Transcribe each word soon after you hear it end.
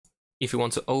if you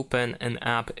want to open an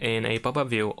app in a pop-up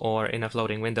view or in a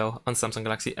floating window on Samsung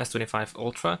Galaxy S25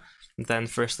 Ultra, then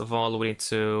first of all we need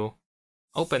to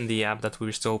open the app that we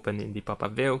wish to open in the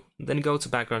pop-up view, then go to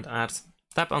background apps,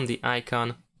 tap on the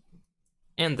icon,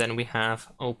 and then we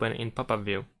have open in pop-up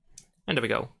view. And there we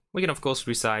go. We can of course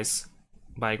resize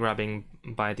by grabbing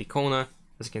by the corner,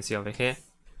 as you can see over here.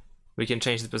 We can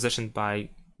change the position by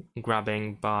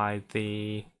grabbing by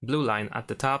the blue line at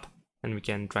the top, and we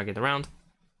can drag it around.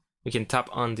 We can tap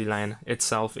on the line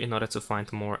itself in order to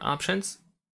find more options.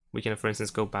 We can, for instance,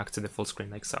 go back to the full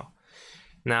screen like so.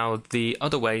 Now, the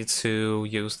other way to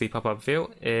use the pop-up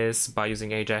view is by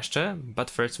using a gesture, but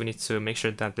first we need to make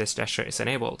sure that this gesture is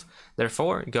enabled.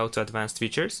 Therefore, go to Advanced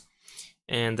Features,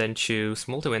 and then choose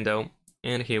Multi-Window,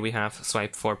 and here we have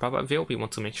Swipe for Pop-up View. We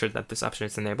want to make sure that this option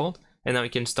is enabled, and now we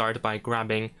can start by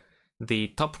grabbing the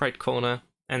top right corner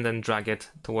and then drag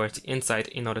it towards the inside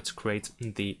in order to create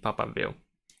the pop-up view.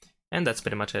 And that's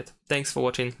pretty much it. Thanks for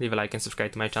watching, leave a like and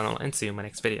subscribe to my channel, and see you in my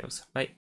next videos. Bye!